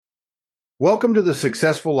Welcome to the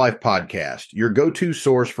Successful Life Podcast, your go-to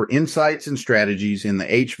source for insights and strategies in the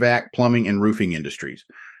HVAC, plumbing, and roofing industries.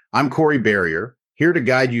 I'm Corey Barrier, here to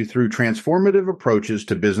guide you through transformative approaches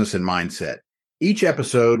to business and mindset. Each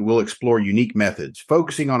episode will explore unique methods,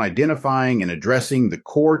 focusing on identifying and addressing the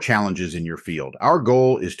core challenges in your field. Our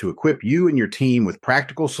goal is to equip you and your team with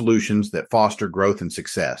practical solutions that foster growth and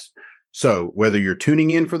success. So, whether you're tuning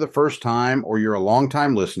in for the first time or you're a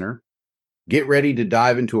longtime listener, get ready to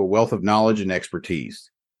dive into a wealth of knowledge and expertise.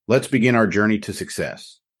 Let's begin our journey to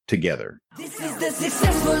success together. This is the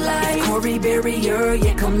successful life. Corey Barrier,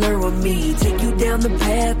 yeah, come learn with me. Take you down the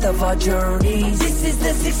path of our journeys. This is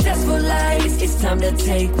the successful life. It's time to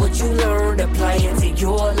take what you learned, apply it to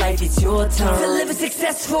your life. It's your turn to live a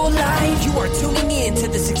successful life. You are tuning in to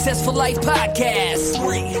the Successful Life Podcast.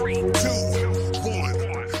 3, 2, 1,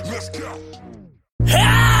 let's go.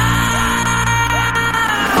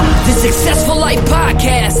 The Successful Life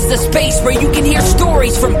Podcast is a space where you can hear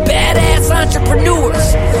stories from badass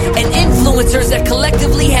entrepreneurs and influencers that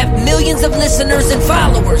collectively have millions of listeners and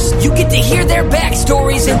followers. You get to hear their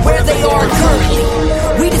backstories and where they are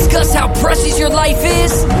currently. We discuss how precious your life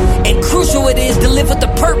is and crucial it is to live with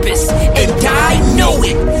a purpose and die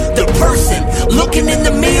knowing the person looking in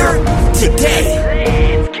the mirror today.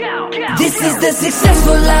 This is the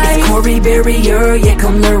successful life. It's Corey Barrier, yeah,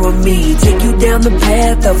 come learn with me. Take you down the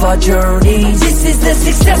path of our journeys. This is the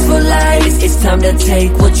successful life. It's time to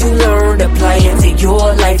take what you learned, apply it to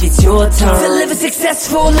your life. It's your turn to live a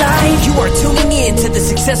successful life. You are tuning in to the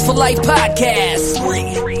Successful Life Podcast.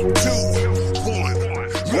 3, 2,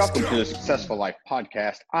 1. Welcome to the Successful Life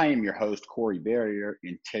Podcast. I am your host, Corey Barrier,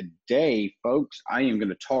 and today, folks, I am going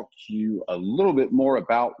to talk to you a little bit more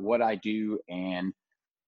about what I do, and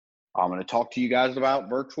I'm going to talk to you guys about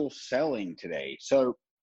virtual selling today. So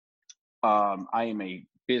I am a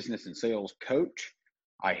business and sales coach.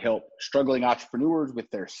 I help struggling entrepreneurs with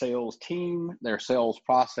their sales team, their sales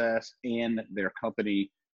process, and their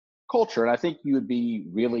company culture. And I think you would be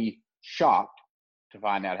really shocked to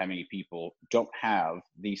find out how many people don't have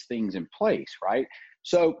these things in place, right?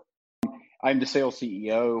 So I'm the sales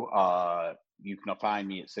CEO. You can find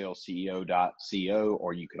me at salesceo.co,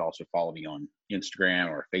 or you could also follow me on Instagram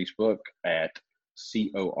or Facebook at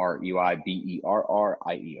CORUIBERRIER.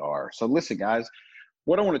 So listen, guys,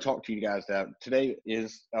 what I want to talk to you guys about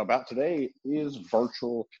today is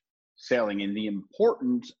virtual selling and the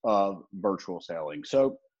importance of virtual selling.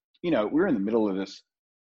 So, we're in the middle of this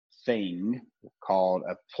thing called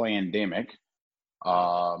a pandemic.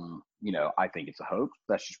 I think it's a hoax.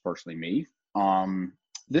 That's just personally me.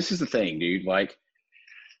 This is the thing, dude. Like,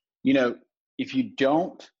 if you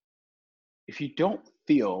don't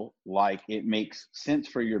feel like it makes sense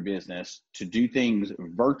for your business to do things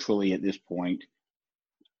virtually at this point,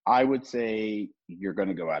 I would say you're going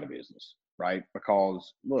to go out of business, right?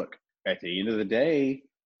 Because look, at the end of the day,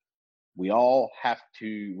 we've all had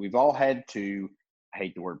to, I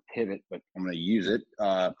hate the word pivot, but I'm going to use it,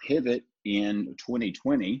 pivot in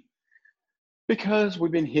 2020. Because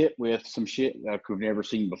we've been hit with some shit that we've never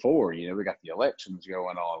seen before. We got the elections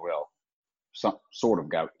going on. Well, some sort of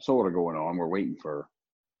going on. We're waiting for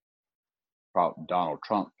Donald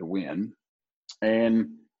Trump to win,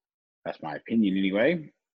 and that's my opinion anyway.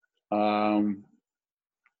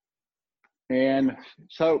 And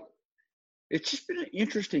so it's just been an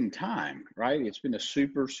interesting time, right? It's been a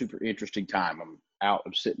super, super interesting time.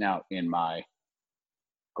 I'm sitting out in my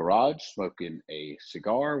garage smoking a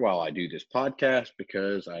cigar while I do this podcast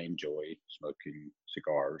because I enjoy smoking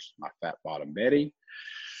cigars, my Fat Bottom Betty.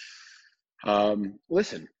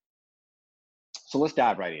 Listen, so let's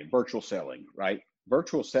dive right in. Virtual selling, right?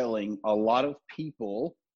 Virtual selling, a lot of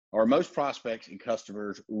people or most prospects and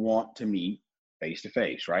customers want to meet face to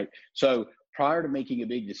face, right? So prior to making a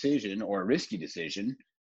big decision or a risky decision,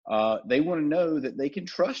 they want to know that they can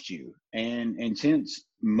trust you. And since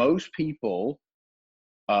most people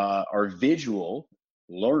are visual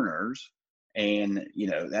learners, and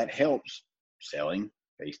that helps selling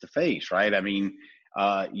face to face, right? I mean,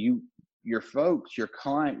 your folks, your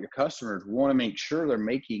client, your customers want to make sure they're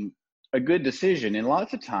making a good decision. And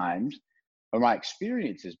lots of times, my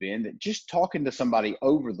experience has been that just talking to somebody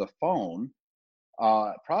over the phone,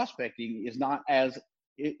 prospecting is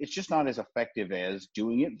it's just not as effective as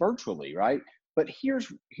doing it virtually, right? But here's,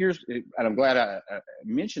 and I'm glad I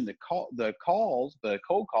mentioned the cold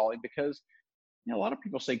calling, because a lot of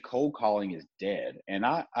people say cold calling is dead, and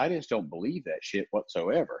I just don't believe that shit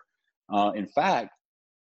whatsoever. In fact,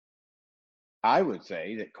 I would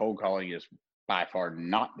say that cold calling is by far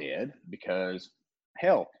not dead, because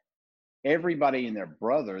hell, everybody and their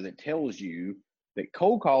brother that tells you that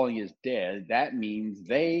cold calling is dead, that means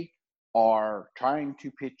they are trying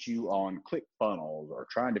to pitch you on ClickFunnels or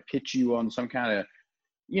trying to pitch you on some kind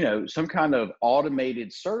of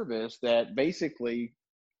automated service that basically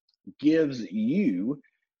gives you,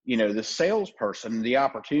 the salesperson, the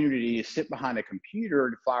opportunity to sit behind a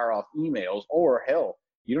computer to fire off emails, or hell,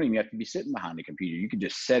 you don't even have to be sitting behind a computer. You can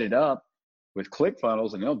just set it up with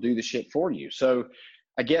ClickFunnels and they'll do the shit for you. So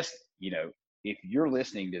I guess, if you're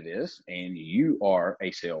listening to this and you are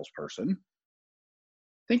a salesperson,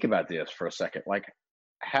 think about this for a second. Like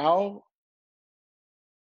how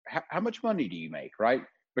much money do you make, right?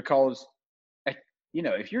 Because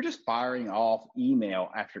if you're just firing off email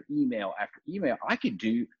after email after email, I could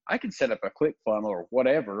set up a ClickFunnels or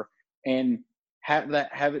whatever and have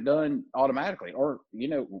it done automatically. Or,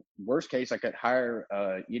 worst case, I could hire,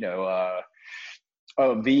 a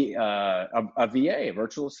VA, a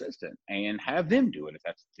virtual assistant, and have them do it if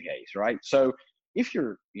that's the case, right? So if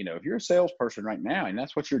you're a salesperson right now and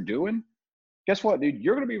that's what you're doing, guess what, dude?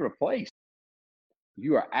 You're going to be replaced.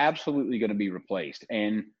 You are absolutely going to be replaced.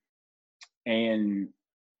 And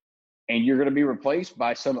you're going to be replaced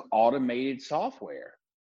by some automated software,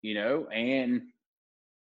 and,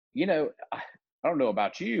 I don't know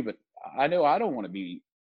about you, but I know I don't want to be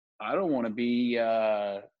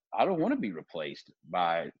replaced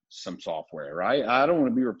by some software, right? I don't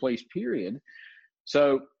want to be replaced, period.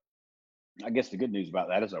 So I guess the good news about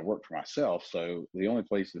that is I work for myself. So the only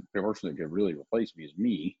person that could really replace me is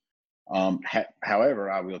me. However,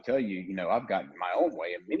 I will tell you, I've gotten my own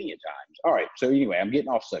way many a times. All right. So anyway, I'm getting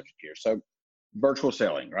off subject here. So virtual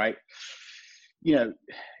selling, right?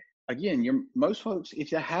 Again, most folks,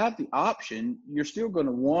 if you have the option, you're still going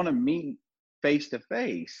to want to meet face to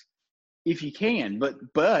face if you can. But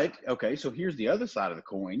okay, so here's the other side of the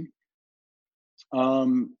coin.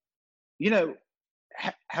 How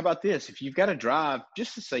about this? If you've got to drive,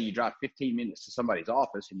 just to say you drive 15 minutes to somebody's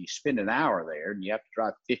office and you spend an hour there and you have to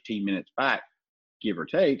drive 15 minutes back, give or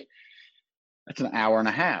take, that's an hour and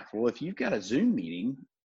a half. Well, if you've got a Zoom meeting,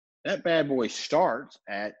 that bad boy starts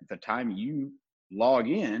at the time you log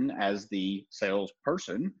in as the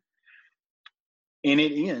salesperson, and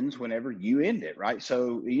it ends whenever you end it, right?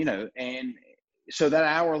 So, and so that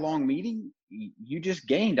hour-long meeting, you just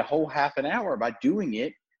gained a whole half an hour by doing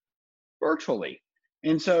it virtually.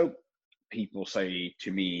 And so people say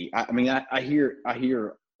to me, I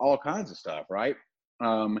hear all kinds of stuff, right?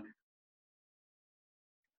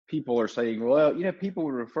 People are saying, well, people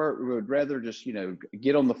would rather just,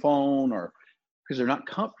 get on the phone, or because they're not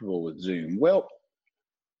comfortable with Zoom. Well,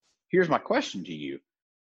 here's my question to you.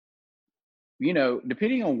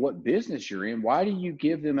 Depending on what business you're in, why do you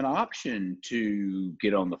give them an option to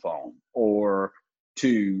get on the phone or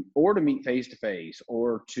to meet face to face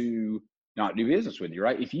or to not do business with you,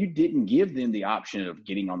 right? If you didn't give them the option of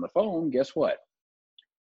getting on the phone, guess what?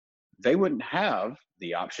 They wouldn't have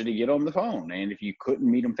the option to get on the phone. And if you couldn't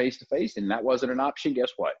meet them face to face and that wasn't an option,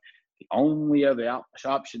 guess what? The only other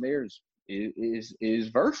option there is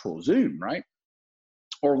virtual, Zoom, right?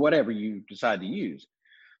 Or whatever you decide to use.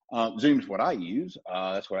 Zoom's what I use.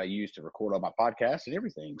 That's what I use to record all my podcasts and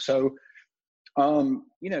everything. So,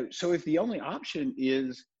 so if the only option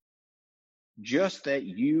is just that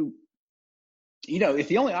if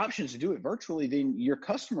the only option is to do it virtually, then your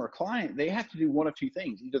customer or client, they have to do one of two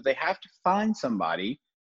things. Either they have to find somebody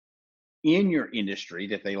in your industry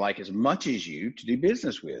that they like as much as you to do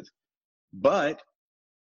business with. But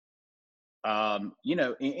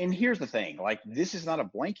and here's the thing, like, this is not a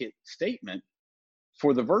blanket statement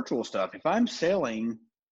for the virtual stuff. If I'm selling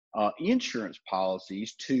insurance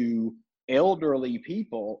policies to elderly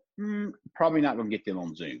people, probably not going to get them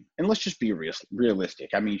on Zoom. And let's just be realistic.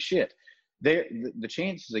 I mean, shit, the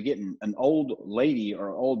chances of getting an old lady or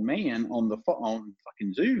old man on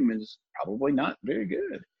fucking Zoom is probably not very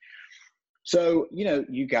good. So, here's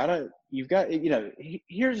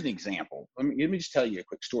an example. Let me just tell you a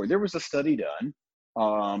quick story. There was a study done,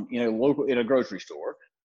 in a grocery store,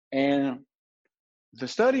 and the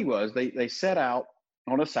study was they set out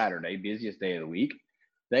on a Saturday, busiest day of the week.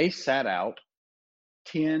 They set out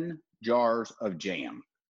 10 jars of jam,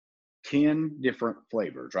 10 different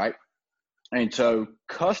flavors, right? And so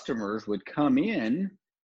customers would come in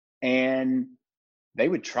and they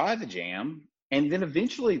would try the jam. And then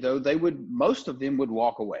eventually, though, most of them would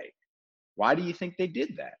walk away. Why do you think they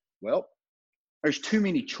did that? Well, there's too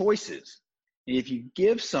many choices. And if you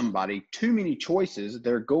give somebody too many choices,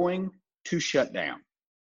 they're going to shut down.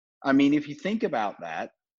 I mean, if you think about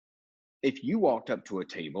that, if you walked up to a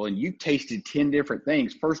table and you tasted 10 different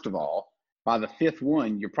things, first of all, by the fifth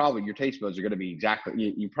one, your taste buds are going to be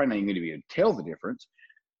you're probably not going to be able to tell the difference.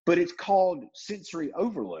 But it's called sensory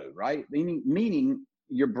overload, right? Meaning,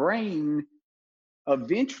 your brain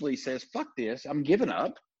eventually says, fuck this, I'm giving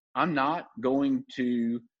up. I'm not going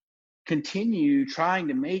to continue trying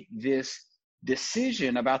to make this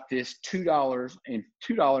decision about this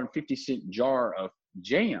 $2.50 jar of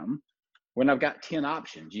jam when I've got 10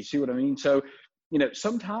 options. You see what I mean? So,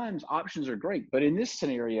 sometimes options are great, but in this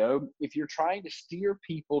scenario, if you're trying to steer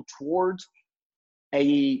people towards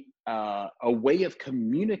a way of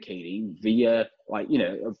communicating via, like,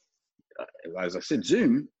 as I said,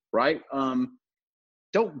 Zoom, right? You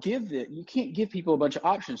can't give people a bunch of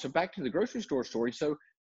options. So back to the grocery store story. So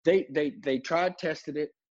they tried, tested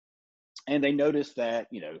it, and they noticed that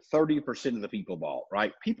 30% of the people bought,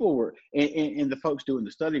 right? People were, and the folks doing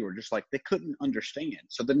the study were just like, they couldn't understand.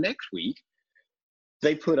 So the next week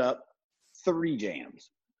they put up 3 jams,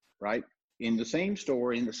 right, in the same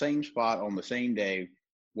store, in the same spot, on the same day.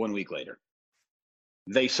 1 week later,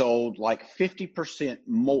 they sold like 50%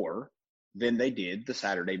 more than they did the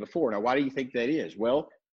Saturday before. Now, why do you think that is? Well,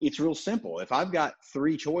 it's real simple. If I've got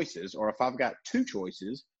 3 choices, or if I've got 2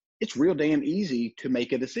 choices, it's real damn easy to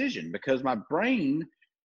make a decision, because my brain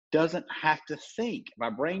doesn't have to think. My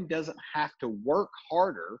brain doesn't have to work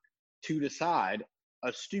harder to decide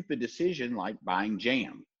a stupid decision like buying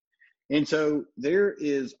jam. And so there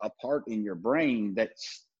is a part in your brain that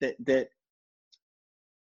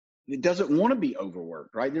it doesn't want to be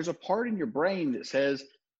overworked, right? There's a part in your brain that says,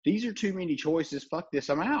 these are too many choices, fuck this,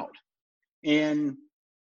 I'm out. And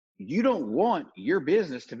you don't want your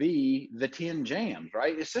business to be the 10 jams,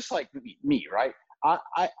 right? It's just like me, right? I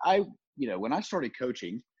when I started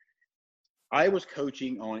coaching, I was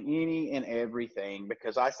coaching on any and everything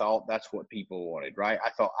because I thought that's what people wanted, right? I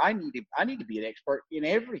thought I need to be an expert in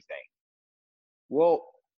everything. Well,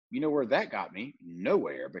 you know where that got me?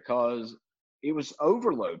 Nowhere, because it was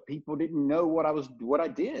overload. People didn't know what I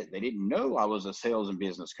did. They didn't know I was a sales and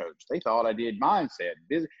business coach. They thought I did mindset,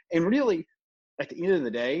 business. And really, at the end of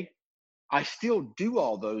the day, I still do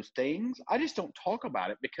all those things. I just don't talk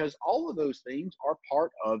about it, because all of those things are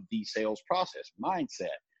part of the sales process. Mindset,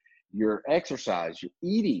 your exercise, your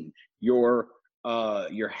eating, your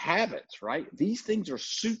habits, right? These things are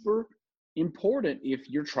super important if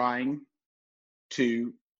you're trying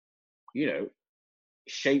to,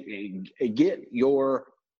 get your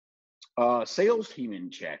sales team in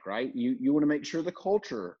check, right? You want to make sure the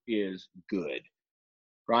culture is good,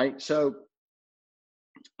 right? So,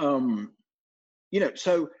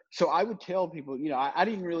 so I would tell people, I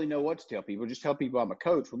didn't really know what to tell people. Just tell people I'm a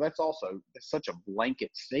coach. Well, that's such a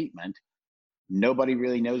blanket statement. Nobody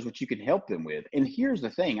really knows what you can help them with. And here's the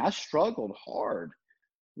thing: I struggled hard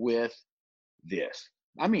with this.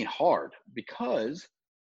 I mean, hard, because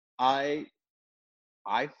I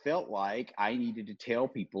felt like I needed to tell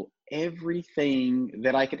people everything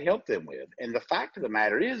that I could help them with. And the fact of the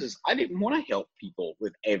matter is I didn't want to help people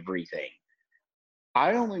with everything.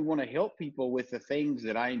 I only want to help people with the things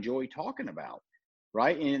that I enjoy talking about,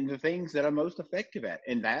 right? And the things that I'm most effective at.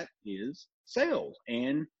 And that is sales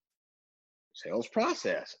and sales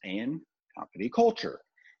process and company culture.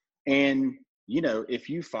 And, if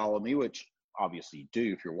you follow me, which obviously you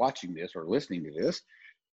do if you're watching this or listening to this,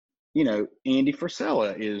 Andy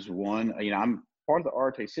Frisella is one. I'm part of the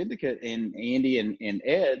Arte Syndicate, and Andy and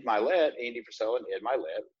Ed Milet, Andy Frisella and Ed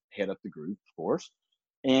Milet head up the group, of course.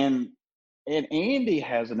 And Andy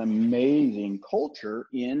has an amazing culture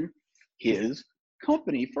in his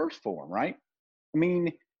company, First Form, right? I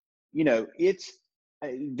mean,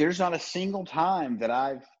 there's not a single time that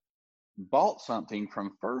I've bought something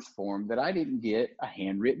from First Form that I didn't get a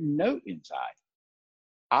handwritten note inside.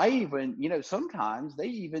 I even, sometimes they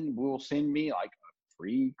even will send me like a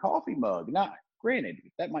free coffee mug. Now, granted,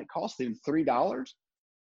 that might cost them $3,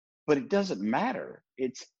 but it doesn't matter.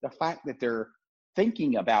 It's the fact that they're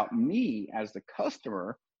thinking about me as the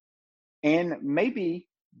customer, and maybe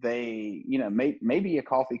they, maybe a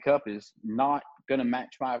coffee cup is not going to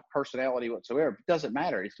match my personality whatsoever. It doesn't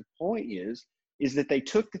matter. It's the point is that they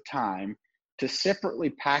took the time to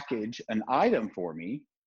separately package an item for me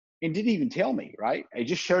and didn't even tell me, right? It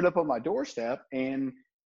just showed up on my doorstep, and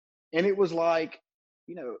it was like,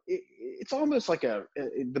 it's almost like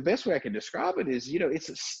the best way I can describe it is,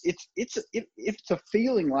 it's a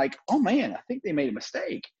feeling like, oh man, I think they made a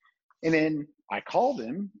mistake. And then I called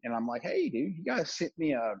them and I'm like, hey dude, you guys sent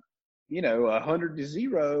me a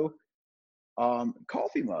 100-0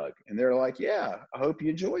 coffee mug. And they're like, yeah, I hope you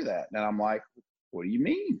enjoy that. And I'm like, what do you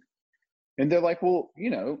mean? And they're like, well,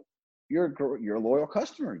 you're a loyal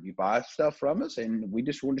customer. You buy stuff from us, and we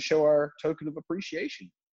just wanted to show our token of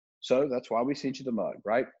appreciation. So that's why we sent you the mug,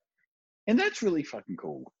 right? And that's really fucking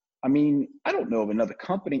cool. I mean, I don't know of another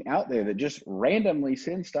company out there that just randomly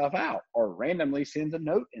sends stuff out or randomly sends a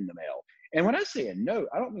note in the mail. And when I say a note,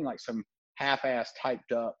 I don't mean like some half-ass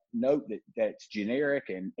typed up note that's generic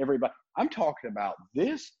and everybody. I'm talking about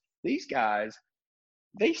these guys.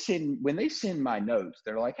 When they send my notes,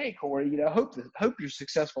 they're like, "Hey, Corey, hope your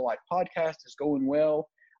Successful Life podcast is going well.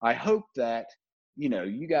 I hope that,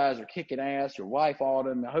 you guys are kicking ass. Your wife,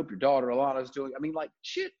 Autumn. I hope your daughter, Alana, is doing." I mean, like,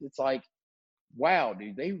 shit. It's like, wow,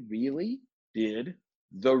 dude, they really did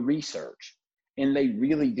the research and they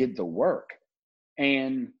really did the work.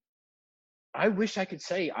 And I wish I could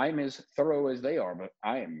say I'm as thorough as they are, but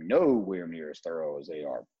I am nowhere near as thorough as they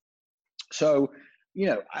are. So,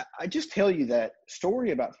 I just tell you that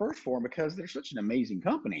story about First Form because they're such an amazing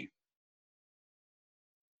company.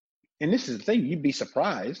 And this is the thing, you'd be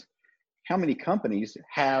surprised how many companies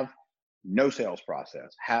have no sales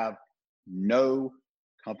process, have no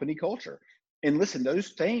company culture. And listen, those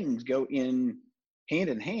things go in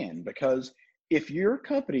hand, because if your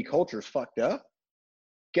company culture is fucked up,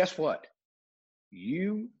 guess what?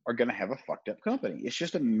 You are going to have a fucked up company. It's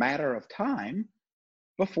just a matter of time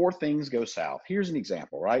before things go south. Here's an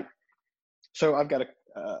example, right? So I've got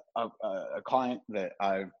a client that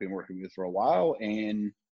I've been working with for a while,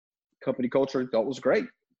 and company culture I thought was great.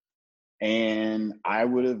 And I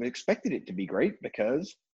would have expected it to be great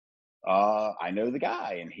because I know the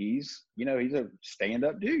guy and he's a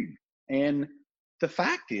stand-up dude. And the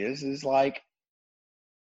fact is like,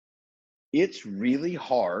 it's really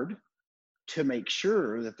hard to make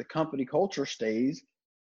sure that the company culture stays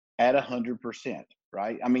at 100%,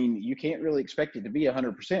 right? I mean, you can't really expect it to be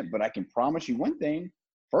 100%, but I can promise you one thing,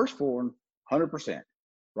 First Form, 100%,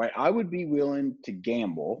 right? I would be willing to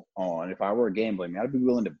gamble on, if I were gambling, I'd be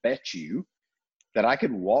willing to bet you that I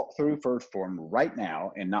could walk through First Form right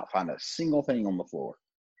now and not find a single thing on the floor.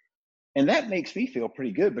 And that makes me feel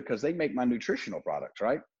pretty good because they make my nutritional products,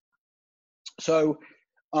 right? So,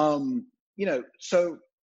 so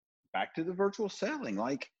back to the virtual selling,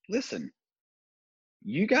 like, listen,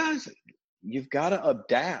 you guys, you've got to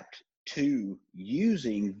adapt to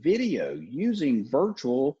using video, using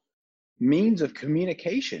virtual means of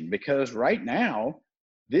communication, because right now,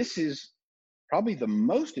 this is probably the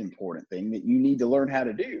most important thing that you need to learn how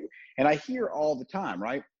to do. And I hear all the time,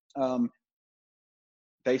 right?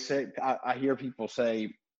 They say, I hear people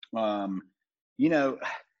say, I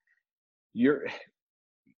hear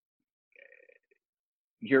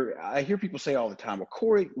people say all the time, well,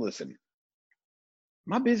 Corey, listen,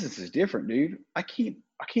 my business is different, dude. I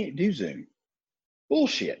can't do Zoom.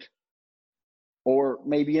 Bullshit. Or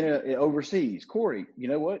maybe overseas, Corey, you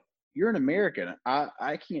know what? You're an American.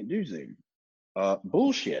 I can't do Zoom.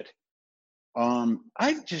 Bullshit. I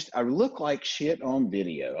look like shit on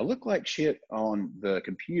video. I look like shit on the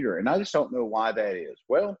computer, and I just don't know why that is.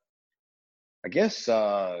 Well, I guess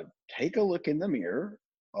take a look in the mirror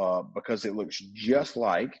because it looks just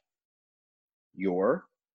like your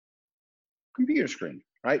computer screen,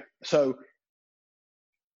 right? So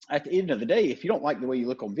at the end of the day, if you don't like the way you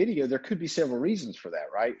look on video, there could be several reasons for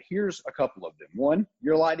that, right? Here's a couple of them. One,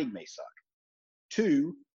 your lighting may suck.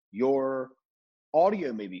 Two, your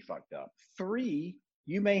audio may be fucked up. Three,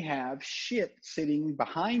 you may have shit sitting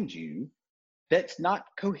behind you that's not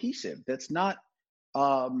cohesive, that's not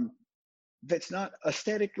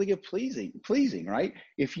aesthetically pleasing, right?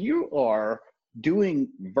 If you are doing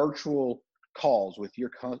virtual calls with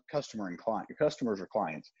your customer and client, your customers or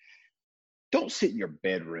clients, don't sit in your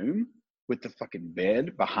bedroom with the fucking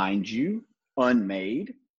bed behind you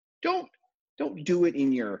unmade. Don't do it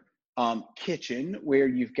in your kitchen where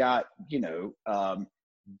you've got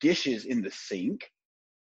dishes in the sink.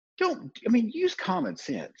 Use common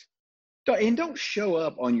sense. Don't show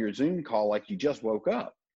up on your Zoom call like you just woke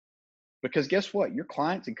up, because guess what? Your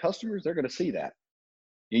clients and customers, they're going to see that.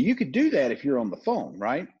 You could do that if you're on the phone,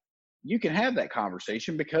 right? You can have that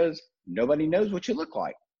conversation because nobody knows what you look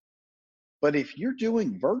like. But if you're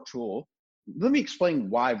doing virtual, let me explain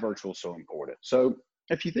why virtual is so important. So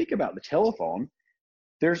if you think about the telephone,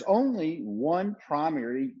 there's only one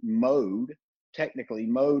primary mode, technically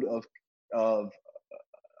mode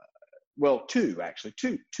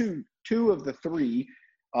two of the three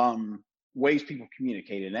ways people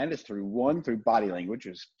communicate, and that is through body language,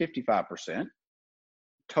 which is 55%,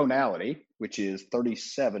 tonality, which is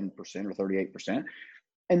 37% or 38%,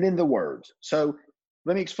 and then the words. So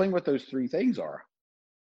let me explain what those three things are.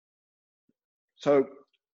 So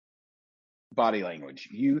body language,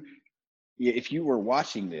 if you were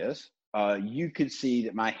watching this, you could see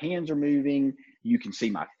that my hands are moving. You can see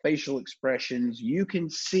my facial expressions. You can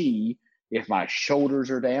see if my shoulders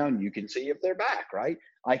are down. You can see if they're back, right?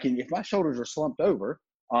 If my shoulders are slumped over,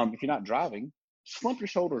 If you're not driving, slump your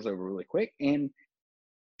shoulders over really quick and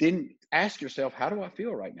then ask yourself, how do I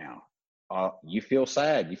feel right now? You feel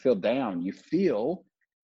sad, you feel down, you feel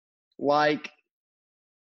like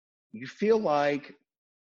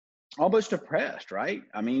almost depressed, right?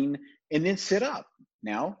 I mean, and then sit up.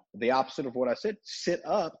 Now, the opposite of what I said, sit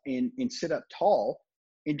up and sit up tall.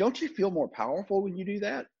 And don't you feel more powerful when you do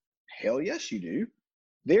that? Hell yes, you do.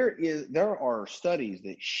 There are studies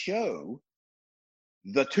that show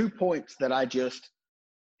the 2 points that I just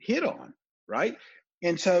hit on, right?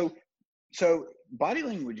 And so body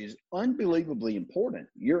language is unbelievably important.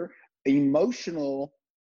 Your emotional,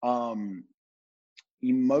 I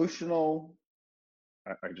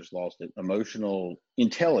just lost it. Emotional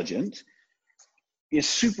intelligence is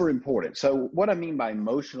super important. So what I mean by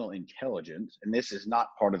emotional intelligence, and this is not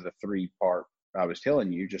part of the 3-part I was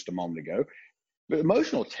telling you just a moment ago, but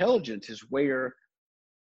emotional intelligence is where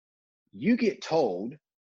you get told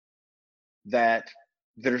that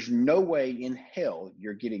there's no way in hell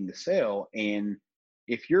you're getting the sale. And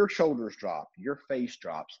if your shoulders drop, your face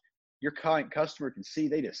drops, your customer can see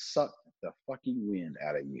they just sucked the fucking wind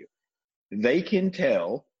out of you. They can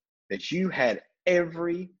tell that you had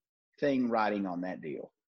everything riding on that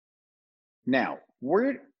deal. Now,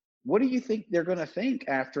 what do you think they're going to think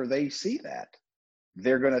after they see that?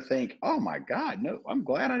 They're going to think, oh my God, no, I'm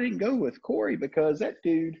glad I didn't go with Corey, because that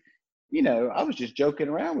dude, I was just joking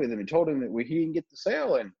around with him and told him that he didn't get the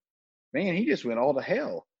sale, and man, he just went all to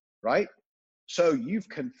hell, right? So you've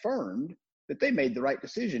confirmed that they made the right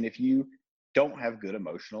decision if you don't have good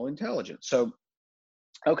emotional intelligence. So,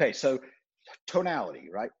 okay, so tonality,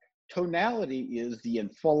 right? Tonality is the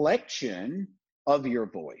inflection of your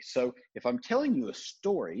voice. So if I'm telling you a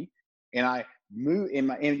story and I move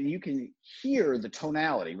and you can hear the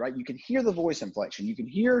tonality, right? You can hear the voice inflection. You can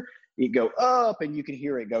hear it go up and you can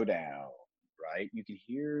hear it go down, right? You can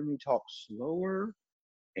hear me talk slower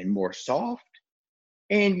and more soft,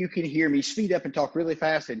 and you can hear me speed up and talk really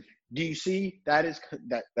fast. And do you see that is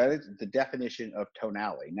the definition of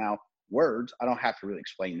tonality? Now, words, I don't have to really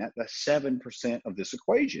explain that. That's 7% of this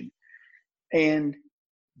equation. And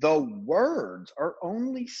the words are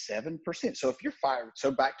only 7%. So if you're fired,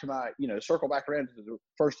 so back to my, circle back around to the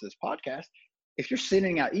first of this podcast, if you're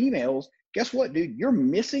sending out emails, guess what, dude? You're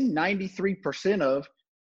missing 93% of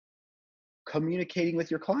communicating with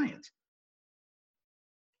your clients.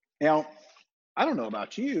 Now, I don't know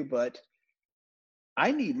about you, but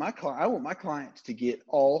I want my clients to get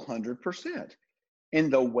all 100%.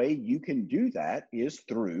 And the way you can do that is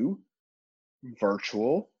through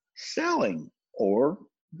virtual selling or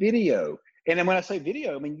video. And then when I say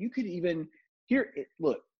video, I mean, you could even hear it.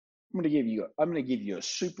 Look, I'm going to give you a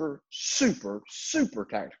super, super, super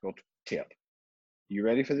tactical tip. You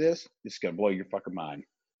ready for this? This is going to blow your fucking mind.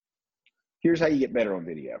 Here's how you get better on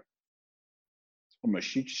video. I'm going to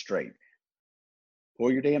shoot you straight.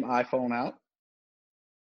 Pull your damn iPhone out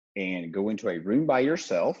and go into a room by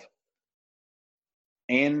yourself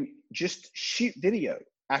and just shoot video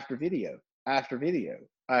after video after video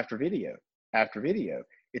after video after video.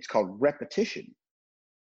 It's called repetition.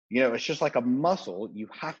 It's just like a muscle. You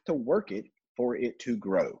have to work it for it to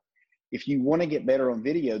grow. If you want to get better on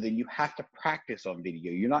video, then you have to practice on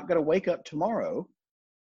video. You're not going to wake up tomorrow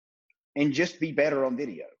and just be better on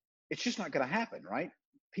video. It's just not going to happen, right?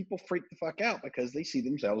 People freak the fuck out because they see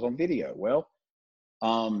themselves on video. Well,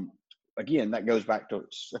 again, that goes back to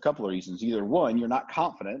a couple of reasons. Either one, you're not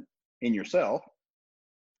confident in yourself,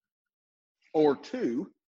 or two,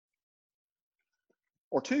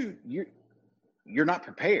 you're not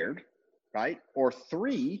prepared, right? Or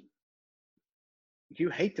three, you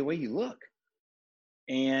hate the way you look.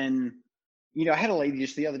 And, I had a lady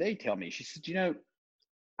just the other day tell me, she said,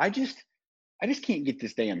 I just can't get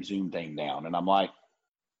this damn Zoom thing down. And I'm like,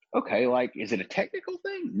 okay, like, is it a technical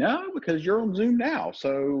thing? No, because you're on Zoom now.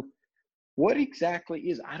 So what exactly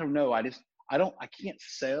is, I don't know. I can't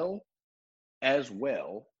sell as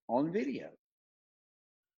well on video.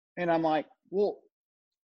 And I'm like, well,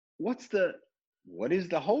 what is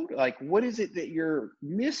the hold? Like, what is it that you're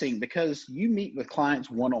missing? Because you meet with clients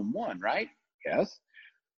one-on-one, right? Yes.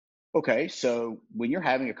 Okay. So when you're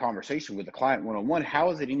having a conversation with a client one-on-one,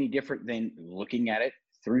 how is it any different than looking at it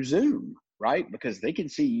through Zoom, right? Because they can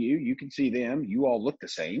see you, you can see them, you all look the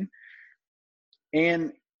same.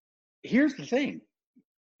 And here's the thing.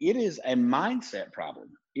 It is a mindset problem.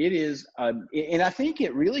 It is, and I think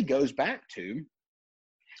it really goes back to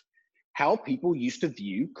how people used to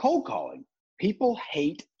view cold calling. People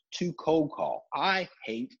hate to cold call. I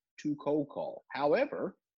hate to cold call.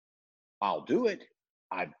 However, I'll do it.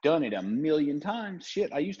 I've done it a million times.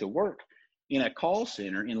 Shit, I used to work in a call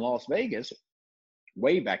center in Las Vegas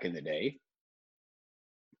way back in the day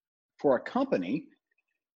for a company.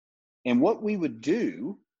 And what we would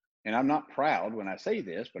do, and I'm not proud when I say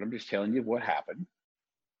this, but I'm just telling you what happened.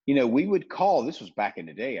 We would call, this was back in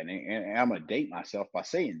the day, and I'm going to date myself by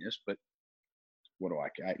saying this, but what do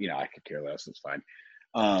I could care less. It's fine.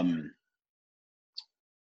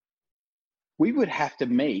 We would have to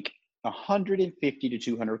make 150 to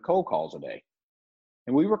 200 cold calls a day.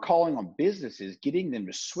 And we were calling on businesses, getting them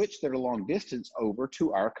to switch their long distance over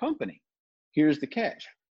to our company. Here's the catch.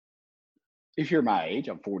 If you're my age,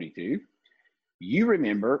 I'm 42, you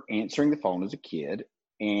remember answering the phone as a kid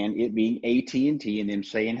and it being AT&T and them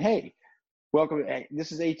saying, hey, welcome,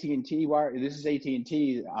 this is AT&T. This is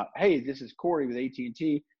AT&T. Hey, this is Corey with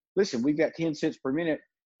AT&T. Listen, we've got 10 cents per minute,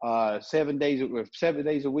 7 days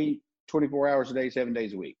a week, 24 hours a day, 7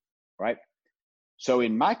 days a week, right? So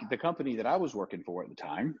in the company that I was working for at the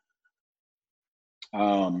time,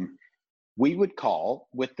 we would call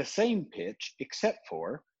with the same pitch, except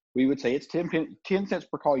for we would say it's 10 cents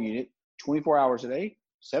per call unit, 24 hours a day,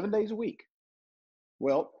 7 days a week.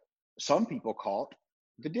 Well, some people caught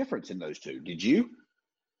the difference in those two. Did you?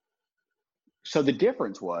 So the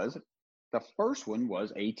difference was the first one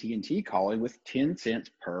was AT&T calling with 10 cents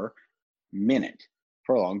per minute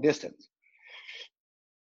for a long distance.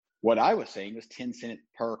 What I was saying was 10 cents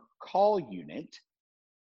per call unit,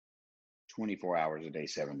 24 hours a day,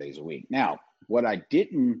 7 days a week. Now, what I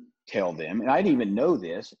didn't tell them, and I didn't even know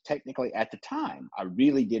this technically at the time, I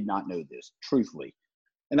really did not know this, truthfully.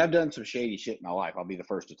 And I've done some shady shit in my life, I'll be the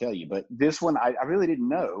first to tell you. But this one, I really didn't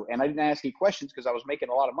know. And I didn't ask any questions because I was making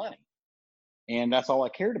a lot of money. And that's all I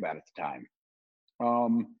cared about at the time.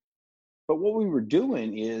 But what we were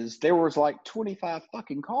doing is there was like 25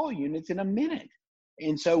 fucking call units in a minute.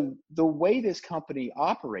 And so the way this company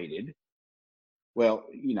operated, well,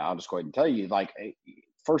 I'll just go ahead and tell you, like,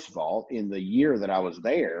 first of all, in the year that I was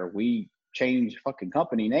there, we changed fucking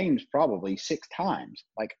company names probably 6 times.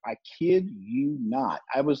 Like, I kid you not.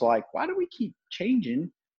 I was like, why do we keep changing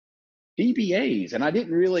DBAs? And I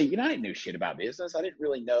didn't really, I didn't know shit about business. I didn't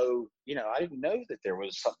really know, I didn't know that there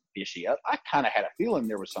was something fishy up. I kind of had a feeling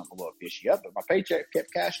there was something a little fishy up, but my paycheck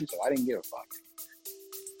kept cashing, so I didn't give a fuck.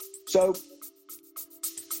 So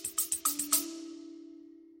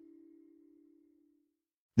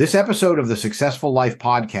this episode of the Successful Life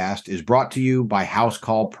podcast is brought to you by House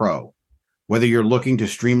Call Pro. Whether you're looking to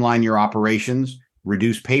streamline your operations,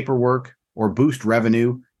 reduce paperwork, or boost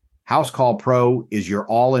revenue, House Call Pro is your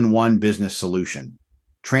all-in-one business solution.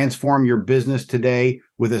 Transform your business today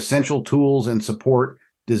with essential tools and support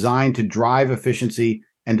designed to drive efficiency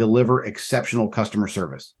and deliver exceptional customer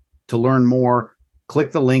service. To learn more,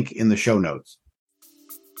 click the link in the show notes.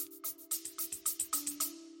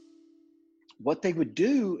 What they would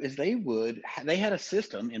do is they had a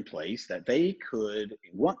system in place that they could,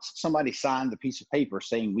 once somebody signed the piece of paper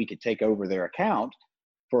saying we could take over their account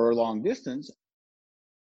for a long distance,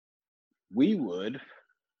 we would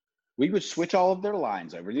switch all of their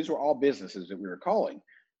lines over. These were all businesses that we were calling.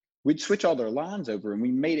 We'd switch all their lines over, and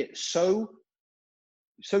we made it so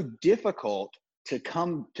difficult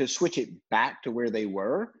to switch it back to where they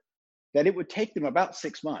were that it would take them about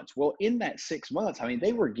 6 months. Well, in that 6 months,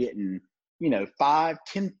 they were getting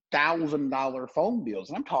 $5,000-$10,000 phone bills.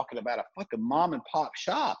 And I'm talking about a fucking mom and pop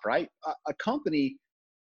shop, right? A company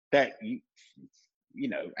that,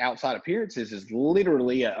 outside appearances is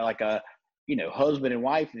literally like a husband and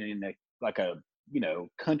wife in a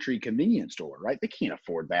country convenience store, right? They can't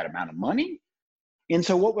afford that amount of money. And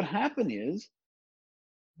so what would happen is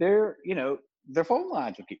their phone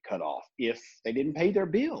lines would get cut off if they didn't pay their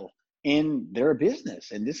bill. And they're a business.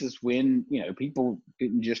 And this is when, people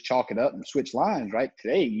didn't just chalk it up and switch lines, right?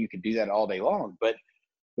 Today, you could do that all day long. But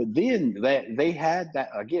then they had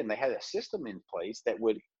a system in place that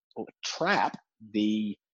would trap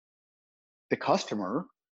the customer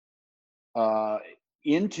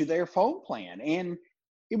into their phone plan. And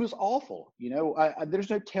it was awful. There's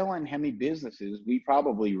no telling how many businesses we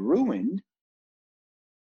probably ruined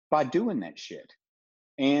by doing that shit.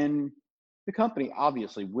 And the company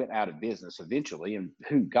obviously went out of business eventually, and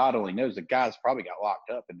who God only knows, the guys probably got locked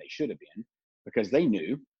up, and they should have been because they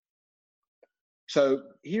knew. So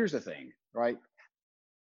here's the thing, right?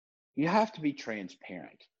 You have to be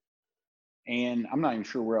transparent. And I'm not even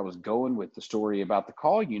sure where I was going with the story about the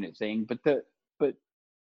call unit thing, but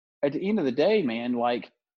at the end of the day, man,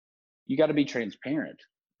 like, you got to be transparent,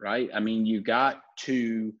 right? You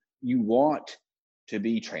want to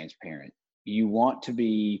be transparent. You want to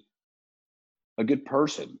be a good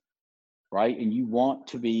person, right? And you want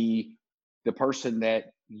to be the person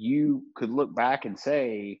that you could look back and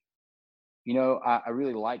say, I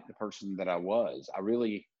really like the person that I was. I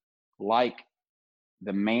really like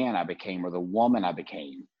the man I became or the woman I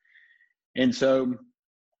became. And so,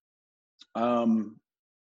 um,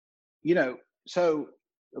 so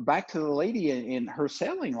back to the lady in her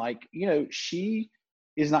selling, like, she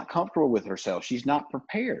is not comfortable with herself. She's not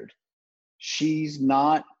prepared. She's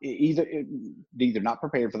not either not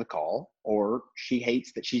prepared for the call, or she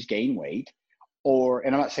hates that she's gained weight,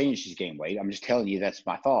 and I'm not saying she's gained weight. I'm just telling you that's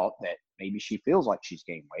my thought, that maybe she feels like she's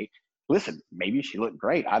gained weight. Listen, maybe she looked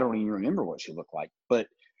great. I don't even remember what she looked like, but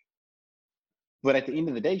at the end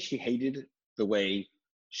of the day, she hated the way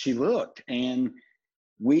she looked. And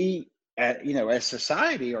we, as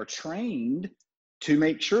society, are trained to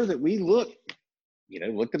make sure that we look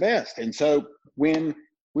the best. And so when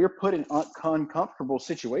we're put in uncomfortable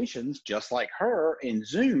situations, just like her in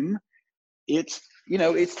Zoom, it's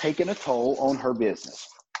taken a toll on her business.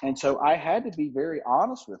 And so I had to be very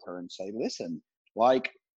honest with her and say, listen, like,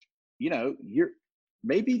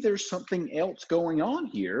 maybe there's something else going on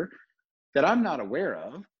here that I'm not aware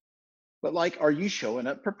of, but like, are you showing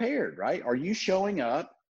up prepared, right? Are you showing up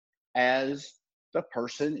as the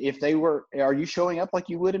person, are you showing up like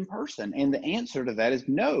you would in person? And the answer to that is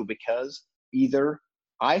no, because either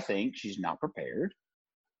I think she's not prepared,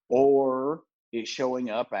 or it's showing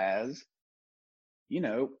up as,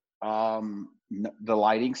 the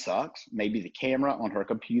lighting sucks. Maybe the camera on her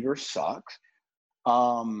computer sucks.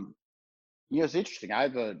 It's interesting.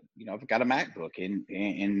 I've got a MacBook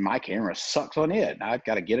and my camera sucks on it. I've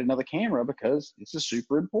got to get another camera because this is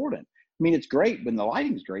super important. I mean, it's great when the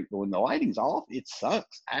lighting's great, but when the lighting's off, it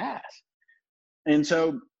sucks ass. And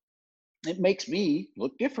so it makes me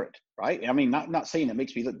look different, right? I mean, not saying it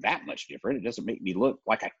makes me look that much different. It doesn't make me look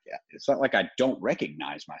like it's not like I don't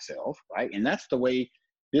recognize myself, right? And that's the way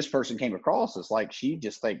this person came across. It's like she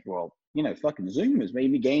just think, well, fucking Zoom has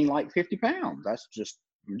made me gain like 50 pounds. I'm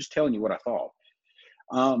just telling you what I thought.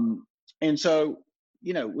 And so,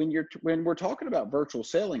 when we're talking about virtual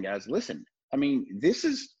selling, guys, listen, I mean,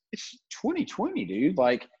 it's 2020, dude.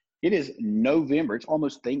 Like, it is November. It's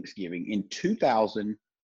almost Thanksgiving in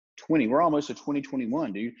 2020. We're almost to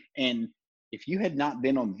 2021, dude. And if you had not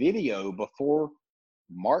been on video before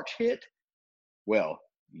March hit, well,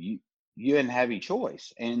 you didn't have any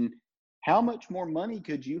choice. And how much more money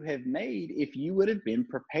could you have made if you would have been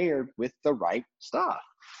prepared with the right stuff?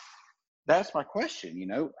 That's my question.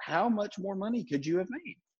 How much more money could you have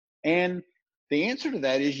made? And the answer to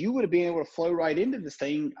that is you would have been able to flow right into this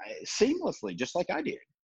thing seamlessly, just like I did.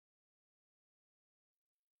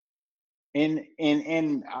 And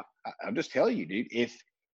I'll just tell you, dude, if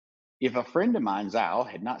a friend of mine, Zal,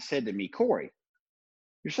 had not said to me, Corey,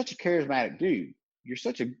 you're such a charismatic dude. You're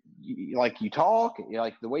such you talk,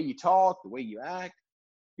 like the way you talk, the way you act.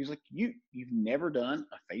 He's like, you've never done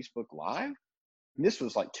a Facebook Live? And this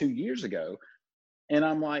was like 2 years ago. And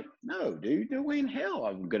I'm like, no, dude, no way in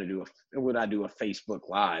hell would I do a Facebook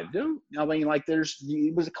Live, dude? I mean, like,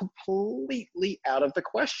 it was completely out of the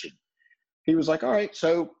question. He was like, all right,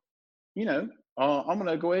 so, I'm going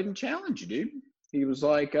to go ahead and challenge you, dude. He was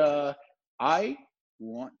like, I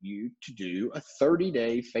want you to do a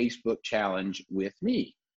 30-day Facebook challenge with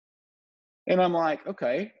me. And I'm like,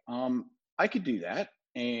 okay, I could do that.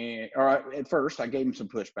 At first I gave him some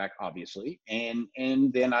pushback, obviously. And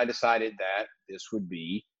then I decided that this would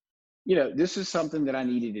be, this is something that I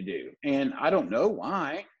needed to do. And I don't know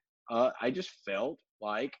why. I just felt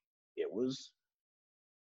like it was,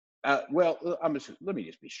 let me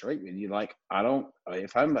just be straight with you. Like,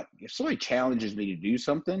 if somebody challenges me to do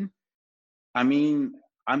something, I mean,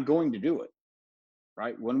 I'm going to do it,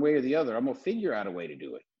 right? One way or the other, I'm going to figure out a way to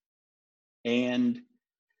do it. And,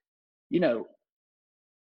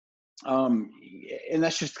 and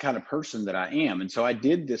that's just the kind of person that I am. And so I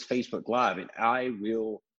did this Facebook Live, and I'll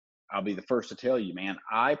be the first to tell you, man,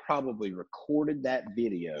 I probably recorded that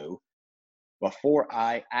video before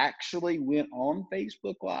I actually went on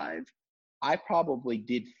Facebook Live. I probably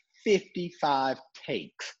did 55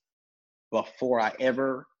 takes before I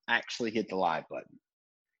ever actually hit the live button.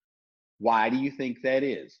 Why do you think that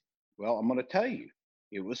is? Well, I'm going to tell you,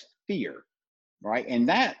 it was fear, right? And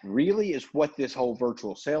that really is what this whole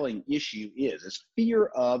virtual selling issue is. It's fear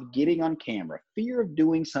of getting on camera, fear of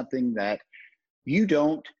doing something that you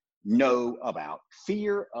don't know about,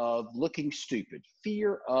 fear of looking stupid,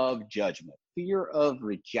 fear of judgment, fear of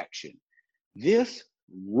rejection. This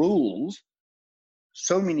rules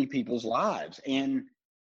so many people's lives. And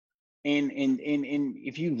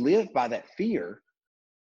if you live by that fear,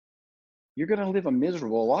 you're going to live a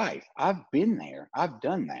miserable life. I've been there. I've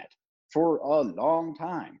done that for a long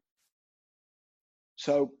time.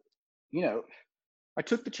 So, I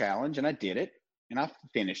took the challenge and I did it, and I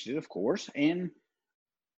finished it, of course. And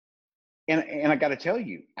I got to tell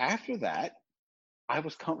you, after that, I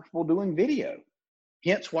was comfortable doing video.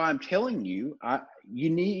 Hence why I'm telling you,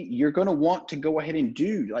 you're going to want to go ahead and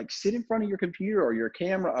sit in front of your computer or your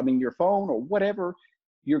camera, your phone or whatever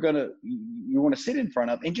you want to sit in front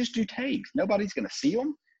of, and just do takes. Nobody's going to see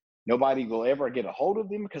them. Nobody will ever get a hold of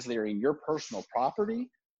them because they're in your personal property,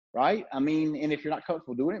 right? And if you're not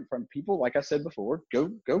comfortable doing it in front of people, like I said before,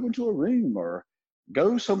 go into a room or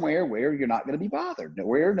go somewhere where you're not going to be bothered,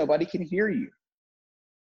 where nobody can hear you.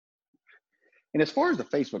 And as far as the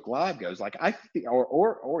Facebook Live goes, or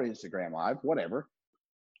Instagram Live, whatever,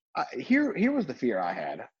 here was the fear I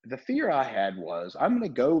had. The fear I had was I'm going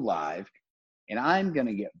to go live and I'm going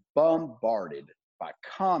to get bombarded by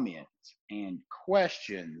comments and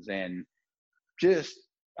questions and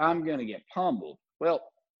I'm going to get pummeled. Well,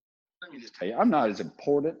 let me just tell you, I'm not as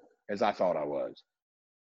important as I thought I was,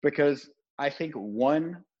 because I think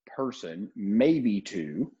one person, maybe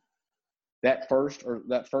two, that first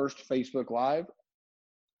Facebook Live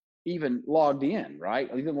even logged in, right?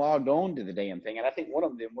 Even logged on to the damn thing. And I think one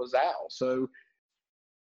of them was Al. So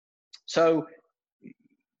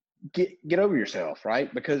get over yourself,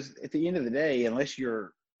 right? Because at the end of the day, unless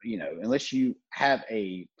you're well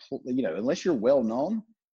known,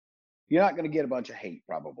 you're not going to get a bunch of hate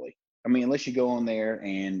probably. Unless you go on there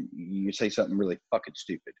and you say something really fucking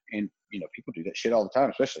stupid. And, people do that shit all the time,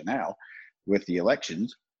 especially now with the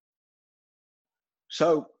elections.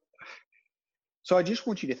 So I just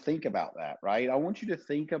want you to think about that, right? I want you to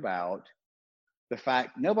think about the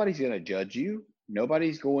fact nobody's going to judge you.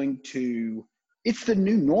 Nobody's going to, it's the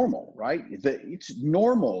new normal, right? It's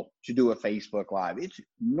normal to do a Facebook Live. It's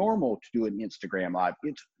normal to do an Instagram Live.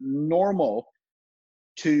 It's normal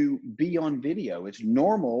to be on video. It's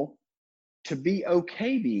normal to be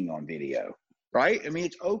okay being on video, right?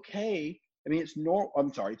 It's okay. It's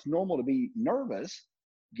normal to be nervous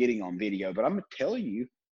getting on video, but I'm going to tell you,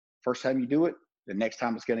 first time you do it, the next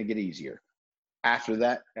time it's going to get easier. After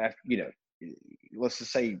that, let's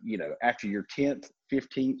just say, after your 10th,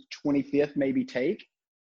 15th, 25th maybe take,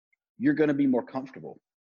 you're going to be more comfortable.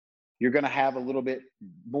 You're going to have a little bit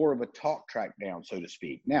more of a talk track down, so to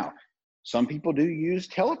speak. Now, some people do use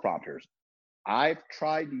teleprompters. I've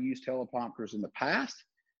tried to use teleprompters in the past,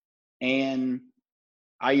 and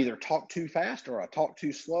I either talk too fast or I talk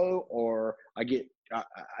too slow, or I get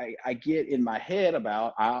in my head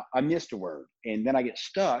about I missed a word, and then I get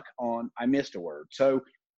stuck on I missed a word. So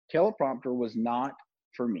teleprompter was not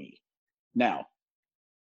for me. Now,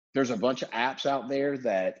 there's a bunch of apps out there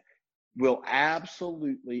that will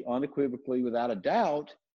absolutely, unequivocally, without a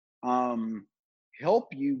doubt,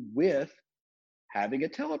 help you with having a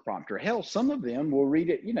teleprompter. Hell, some of them will read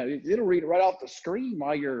it, it'll read it right off the screen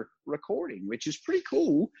while you're recording, which is pretty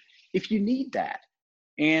cool if you need that.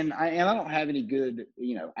 And I don't have any good,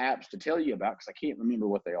 apps to tell you about because I can't remember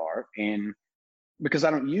what they are, and because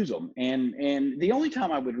I don't use them. And the only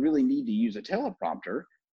time I would really need to use a teleprompter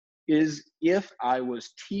is if I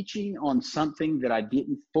was teaching on something that I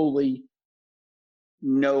didn't fully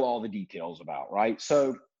know all the details about, right?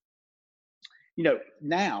 So,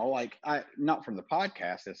 now, not from the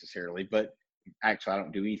podcast necessarily, but actually I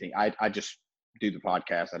don't do anything. I just do the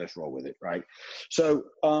podcast. I just roll with it, right? So,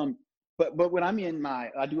 but when I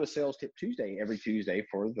do a Sales Tip Tuesday every Tuesday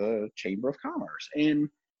for the Chamber of Commerce. And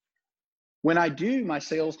when I do my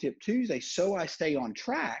Sales Tip Tuesday, so I stay on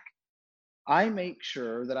track, I make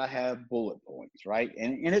sure that I have bullet points, right?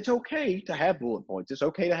 And it's okay to have bullet points. It's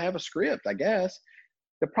okay to have a script, I guess.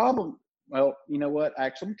 The problem, well, you know what?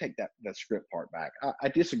 Actually, I'm going to take that script part back. I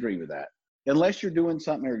disagree with that. Unless you're doing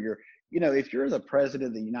something or if you're the president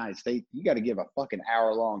of the United States, you got to give a fucking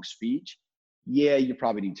hour-long speech. Yeah, you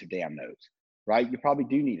probably need some damn notes, right? You probably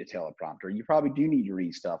do need a teleprompter. You probably do need to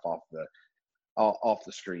read stuff off the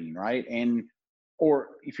screen, right? Or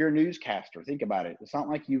if you're a newscaster, think about it. It's not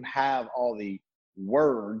like you have all the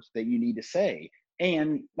words that you need to say.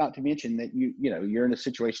 And not to mention that you're in a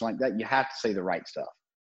situation like that, you have to say the right stuff,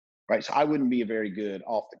 right? So I wouldn't be a very good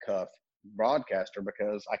off-the-cuff broadcaster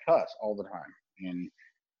because I cuss all the time. And,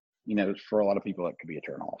 for a lot of people, that could be a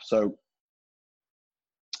turn off. So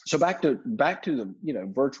back to the,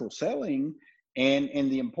 virtual selling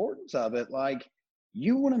and the importance of it,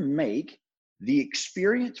 you want to make the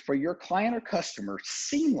experience for your client or customer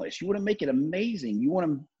seamless. You want to make it amazing. You want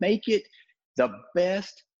to make it the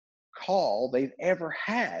best call they've ever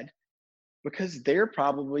had, because they're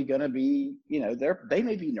probably going to be, they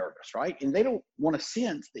may be nervous, right? And they don't want to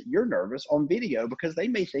sense that you're nervous on video because they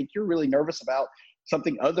may think you're really nervous about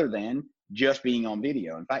something other than just being on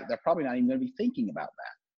video. In fact, they're probably not even going to be thinking about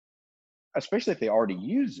that. especially if they already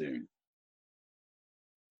use Zoom.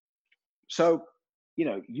 So,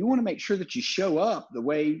 you want to make sure that you show up the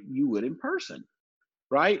way you would in person,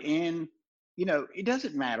 right? And, it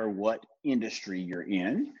doesn't matter what industry you're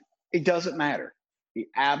in. It doesn't matter. It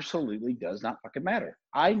absolutely does not fucking matter.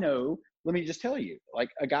 I know, let me just tell you, like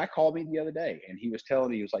a guy called me the other day and he was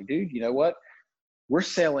like, dude, you know what? We're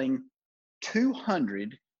selling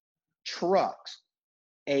 200 trucks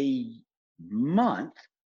a month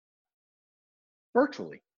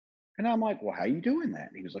virtually. And I'm like, well, how are you doing that?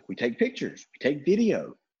 And he was like, we take pictures, we take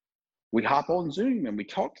video, we hop on Zoom and we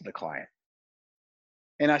talk to the client.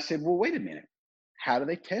 And I said, well, wait a minute. How do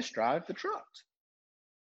they test drive the trucks?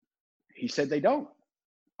 He said, they don't.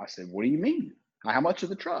 I said, what do you mean? How much are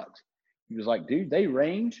the trucks? He was like, dude, they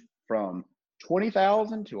range from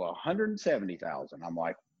 20,000 to 170,000. I'm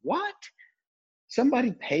like, what?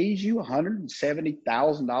 Somebody pays you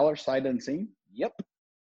 $170,000 sight unseen? Yep.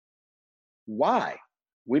 Why?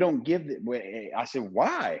 We don't give them. I said,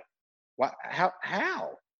 why? Why?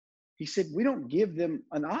 How? He said, we don't give them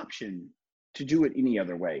an option to do it any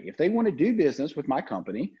other way. If they want to do business with my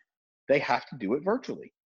company, they have to do it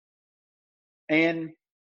virtually. And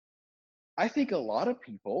I think a lot of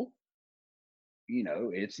people,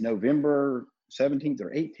 it's November 17th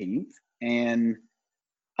or 18th, and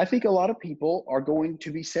I think a lot of people are going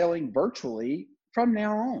to be selling virtually from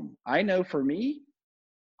now on. I know for me,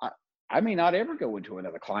 I may not ever go into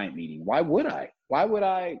another client meeting. Why would I? Why would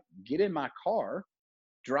I get in my car,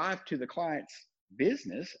 drive to the client's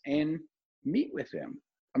business, and meet with them?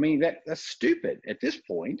 I mean, that's stupid at this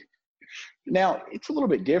point. Now, it's a little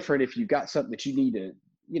bit different if you've got something that you need to,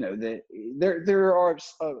 there are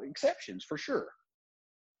exceptions for sure.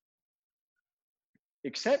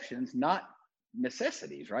 Exceptions, not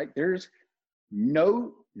necessities, right? There's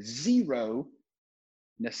zero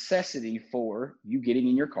necessity for you getting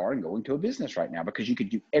in your car and going to a business right now, because you could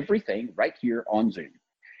do everything right here on Zoom.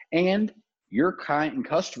 And your client and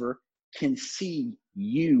customer can see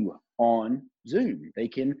you on Zoom. They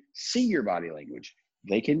can see your body language.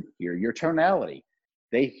 They can hear your tonality.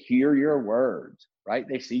 They hear your words, right?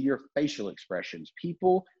 They see your facial expressions.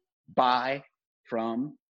 People buy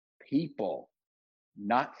from people,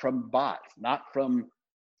 not from bots, not from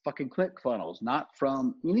fucking ClickFunnels, not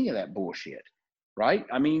from any of that bullshit, right?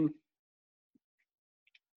 I mean,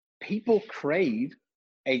 people crave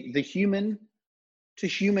the human to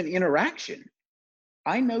human interaction.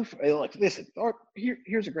 I know, look, listen,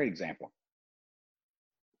 here's a great example.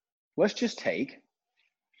 Let's just take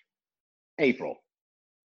April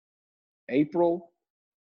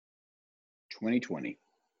 2020,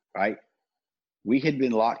 right? We had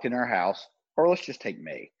been locked in our house, or let's just take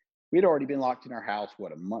May. We had already been locked in our house,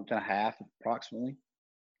 a month and a half approximately.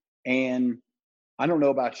 And I don't know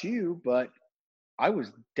about you, but I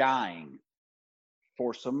was dying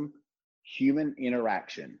for some human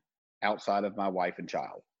interaction outside of my wife and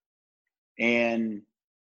child. And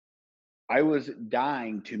I was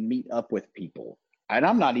dying to meet up with people. And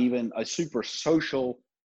I'm not even a super social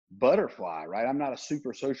butterfly, right? I'm not a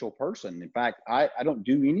super social person. In fact, I don't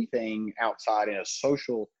do anything outside in a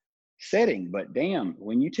social setting. But damn,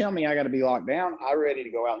 when you tell me I got to be locked down, I'm ready to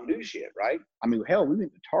go out and do shit, right? I mean, hell, we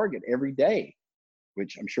went to Target every day,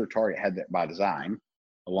 which I'm sure Target had that by design,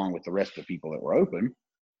 along with the rest of the people that were open.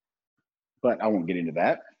 But I won't get into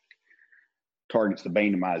that. Target's the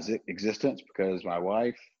bane of my existence because my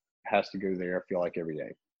wife has to go there, I feel like, every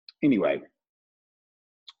day. Anyway,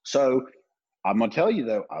 so I'm gonna tell you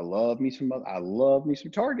though, I love me some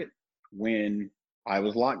Target. When I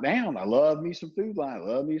was locked down, I love me some Food Line, I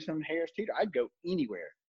love me some Harris Teeter. I'd go anywhere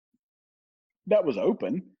that was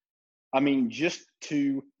open. I mean, just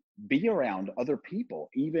to be around other people.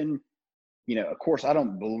 Even, of course, I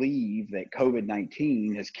don't believe that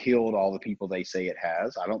COVID-19 has killed all the people they say it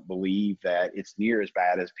has. I don't believe that it's near as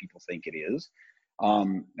bad as people think it is.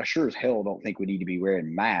 I sure as hell don't think we need to be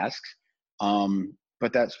wearing masks.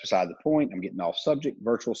 But that's beside the point. I'm getting off subject.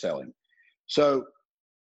 Virtual selling. So,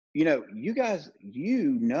 you guys,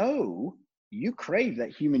 you crave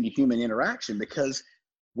that human to human interaction because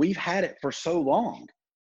we've had it for so long.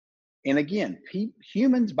 And again,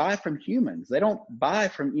 humans buy from humans. They don't buy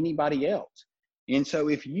from anybody else. And so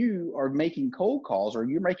if you are making cold calls or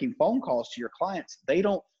you're making phone calls to your clients, they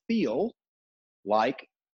don't feel like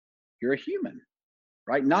you're a human,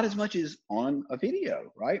 right? Not as much as on a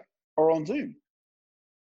video, right? Or on Zoom.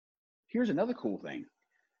 Here's another cool thing.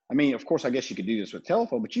 I mean, of course, I guess you could do this with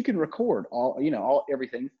telephone, but you can record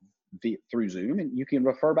everything through Zoom, and you can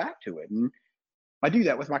refer back to it. And I do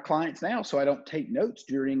that with my clients now, so I don't take notes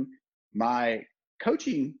during my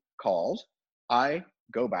coaching calls. I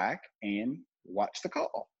go back and watch the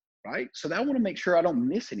call. right? So I want to make sure I don't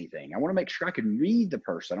miss anything. I want to make sure I can read the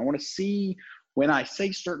person. I want to see when I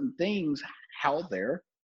say certain things, how their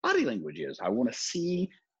body language is. I want to see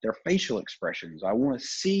their facial expressions. I want to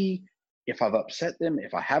see if I've upset them.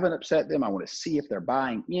 If I haven't upset them, I want to see if they're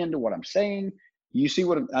buying into what I'm saying. You see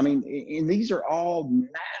what I mean? And these are all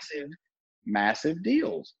massive, massive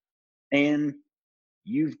deals. And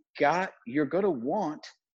you're going to want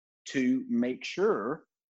to make sure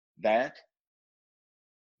that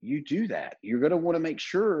you do that. You're going to want to make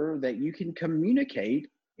sure that you can communicate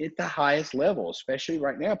at the highest level, especially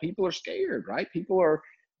right now. People are scared, right? People are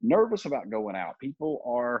nervous about going out. People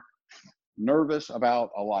are nervous about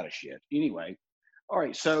a lot of shit. Anyway, all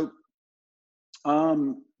right. So,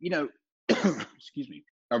 excuse me.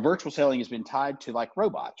 Our virtual selling has been tied to like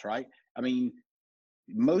robots, right? I mean,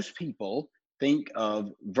 most people think of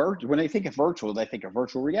when they think of virtual, they think of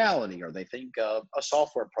virtual reality, or they think of a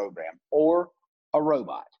software program or a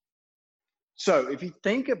robot. So if you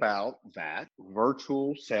think about that,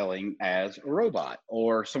 virtual selling as a robot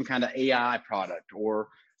or some kind of AI product, or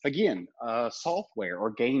again, software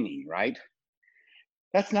or gaming, right?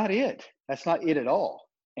 That's not it. That's not it at all.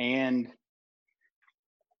 And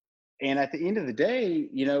at the end of the day,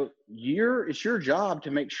 it's your job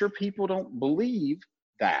to make sure people don't believe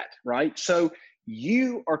that, right? So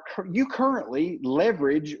you currently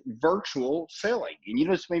leverage virtual selling, and you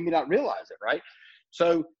just maybe not realize it, right?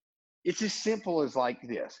 So it's as simple as like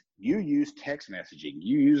this. You use text messaging,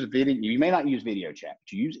 you use video, you may not use video chat,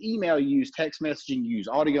 but you use email, you use text messaging, you use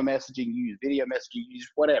audio messaging, you use video messaging, you use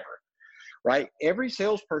whatever, right? Every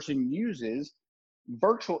salesperson uses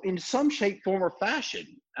virtual in some shape, form, or fashion.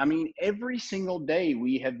 I mean, every single day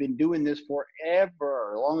we have been doing this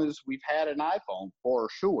forever, as long as we've had an iPhone, for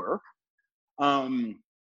sure.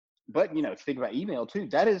 But think about email too.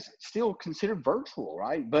 That is still considered virtual,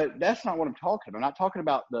 right? But that's not what I'm talking about.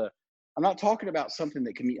 I'm not talking about something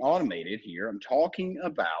that can be automated here. I'm talking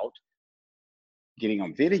about getting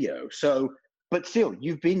on video. So, but still,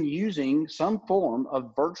 you've been using some form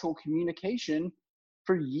of virtual communication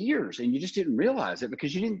for years, and you just didn't realize it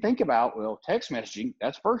because you didn't think about, well, text messaging,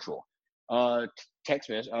 that's virtual. Audio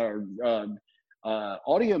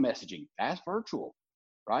messaging, that's virtual,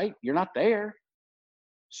 right? You're not there.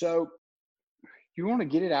 So you want to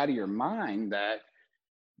get it out of your mind that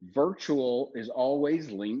virtual is always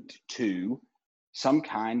linked to some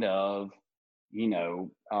kind of,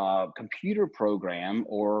 computer program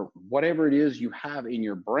or whatever it is you have in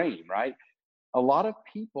your brain, right? A lot of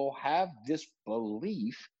people have this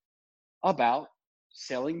belief about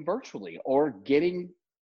selling virtually or getting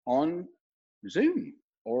on Zoom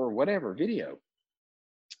or whatever video.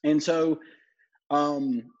 And so,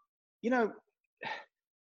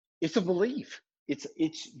 it's a belief.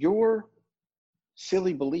 It's your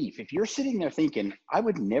silly belief. If you're sitting there thinking, I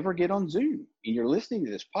would never get on Zoom, and you're listening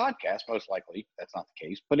to this podcast, most likely that's not the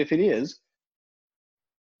case. But if it is,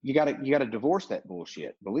 you gotta divorce that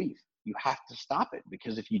bullshit belief. You have to stop it,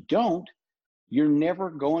 because if you don't, you're never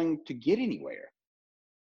going to get anywhere.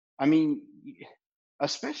 I mean,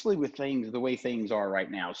 especially with things the way things are right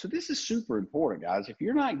now. So this is super important, guys. If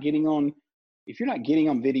you're not getting on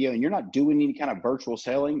video and you're not doing any kind of virtual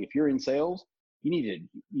selling, if you're in sales, you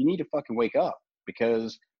need to fucking wake up,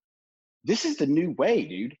 because this is the new way,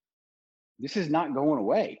 dude. This is not going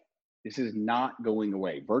away. This is not going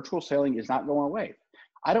away. Virtual selling is not going away.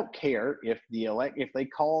 I don't care if they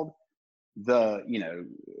called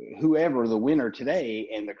whoever the winner today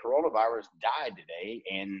and the coronavirus died today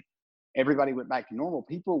and everybody went back to normal.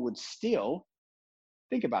 People would still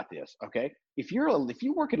think about this. Okay. If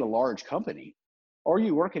you work in a large company, or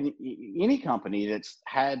you work in any company that's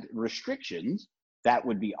had restrictions, that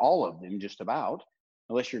would be all of them just about,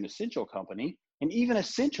 unless you're an essential company. And even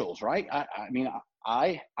essentials, right?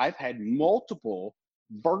 I've had multiple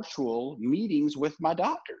virtual meetings with my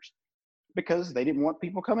doctors because they didn't want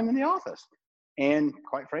people coming in the office. And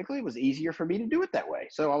quite frankly, it was easier for me to do it that way.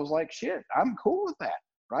 So I was like, shit, I'm cool with that,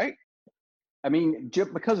 right? I mean,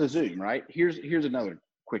 just because of Zoom, right? Here's another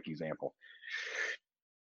quick example.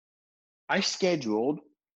 I scheduled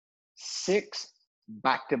 6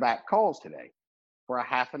 back-to-back calls today for a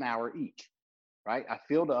half an hour each, right? I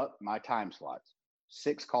filled up my time slots,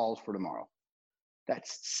 6 calls for tomorrow.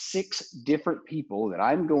 That's 6 different people that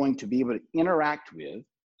I'm going to be able to interact with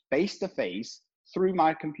face-to-face through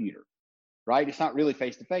my computer, right? It's not really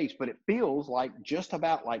face-to-face, but it feels like just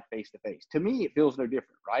about like face-to-face. To me, it feels no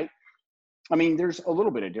different, right? I mean, there's a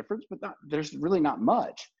little bit of difference, but there's really not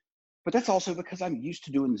much. But that's also because I'm used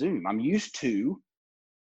to doing Zoom. I'm used to,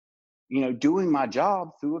 doing my job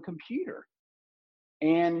through a computer.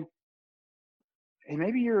 And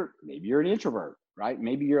maybe you're an introvert. right?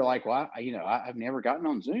 Maybe you're like, well, I've never gotten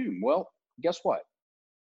on Zoom. Well, guess what?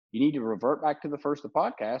 You need to revert back to the first of the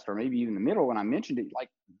podcast, or maybe even the middle when I mentioned it, like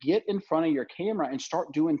get in front of your camera and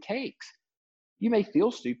start doing takes. You may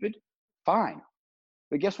feel stupid, fine.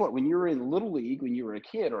 But guess what? When you were in Little League, when you were a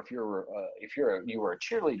kid, or if you were a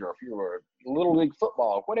cheerleader, or if you were Little League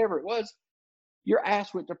football, whatever it was, your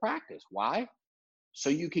ass went to practice. Why? So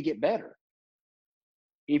you could get better.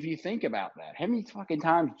 If you think about that, how many fucking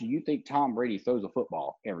times do you think Tom Brady throws a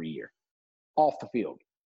football every year off the field?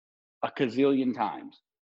 A gazillion times,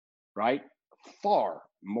 right? Far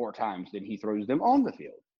more times than he throws them on the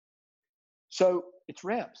field. So it's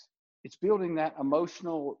reps. It's building that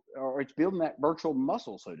emotional, or it's building that virtual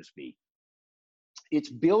muscle, so to speak. It's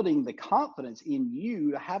building the confidence in you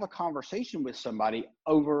to have a conversation with somebody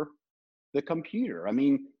over the computer. I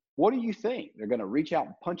mean, what do you think? They're going to reach out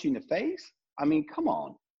and punch you in the face? I mean, come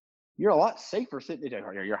on. You're a lot safer sitting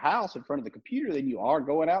at your house in front of the computer than you are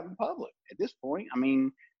going out in public at this point. I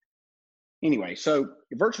mean, anyway, so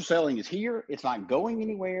virtual selling is here. It's not going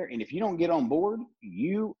anywhere. And if you don't get on board,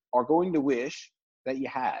 you are going to wish that you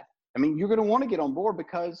had. I mean, you're going to want to get on board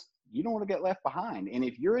because you don't want to get left behind. And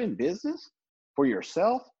if you're in business for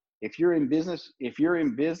yourself, if you're in business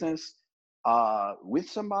with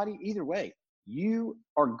somebody, either way, you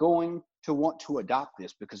are going to want to adopt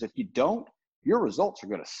this, because if you don't, your results are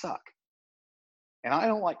going to suck. And I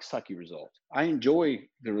don't like sucky results. I enjoy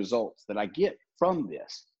the results that I get from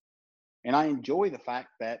this. And I enjoy the fact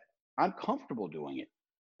that I'm comfortable doing it.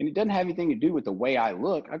 And it doesn't have anything to do with the way I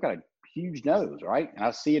look. I've got a huge nose, right? And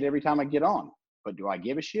I see it every time I get on. But do I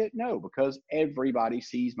give a shit? No, because everybody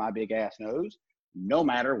sees my big ass nose no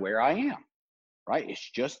matter where I am, right?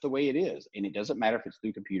 It's just the way it is. And it doesn't matter if it's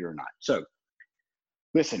through computer or not. So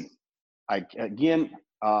listen, I'm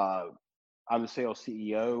the Sales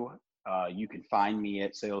CEO. You can find me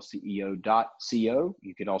at salesceo.co.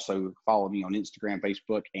 You could also follow me on Instagram,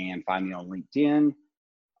 Facebook, and find me on LinkedIn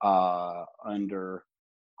under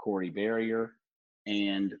Corey Barrier.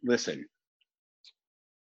 And listen,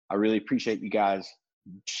 I really appreciate you guys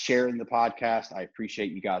sharing the podcast. I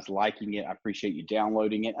appreciate you guys liking it. I appreciate you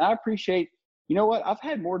downloading it. And I appreciate, you know what? I've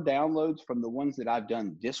had more downloads from the ones that I've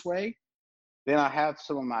done this way than I have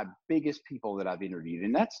some of my biggest people that I've interviewed.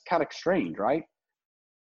 And that's kind of strange, right?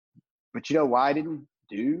 But you know why I didn't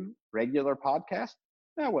do regular podcasts?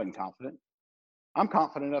 I wasn't confident. I'm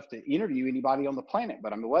confident enough to interview anybody on the planet,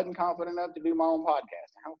 but I wasn't confident enough to do my own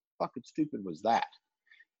podcast. How fucking stupid was that?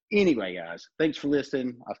 Anyway, guys, thanks for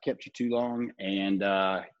listening. I've kept you too long. And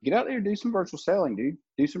get out there and do some virtual selling, dude.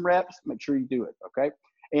 Do some reps. Make sure you do it, okay?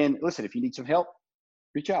 And listen, if you need some help,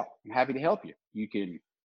 reach out. I'm happy to help you. You can,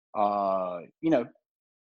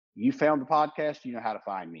 you found the podcast. You know how to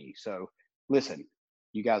find me. So listen,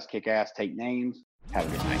 you guys kick ass, take names. Have a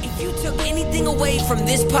good night. If you took anything away from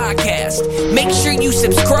this podcast, make sure you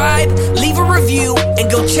subscribe, leave a review,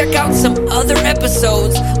 and go check out some other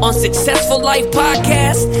episodes on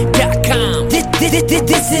SuccessfulLifePodcast.com.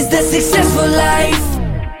 This is the Successful Life.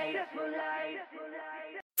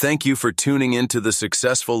 Thank you for tuning into the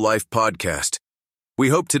Successful Life Podcast. We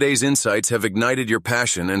hope today's insights have ignited your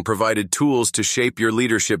passion and provided tools to shape your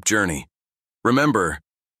leadership journey. Remember,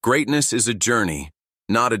 greatness is a journey,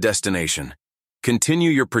 not a destination. Continue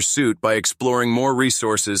your pursuit by exploring more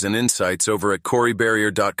resources and insights over at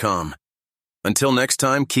CoreyBarrier.com. Until next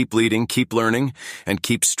time, keep leading, keep learning, and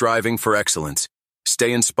keep striving for excellence.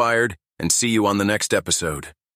 Stay inspired, and see you on the next episode.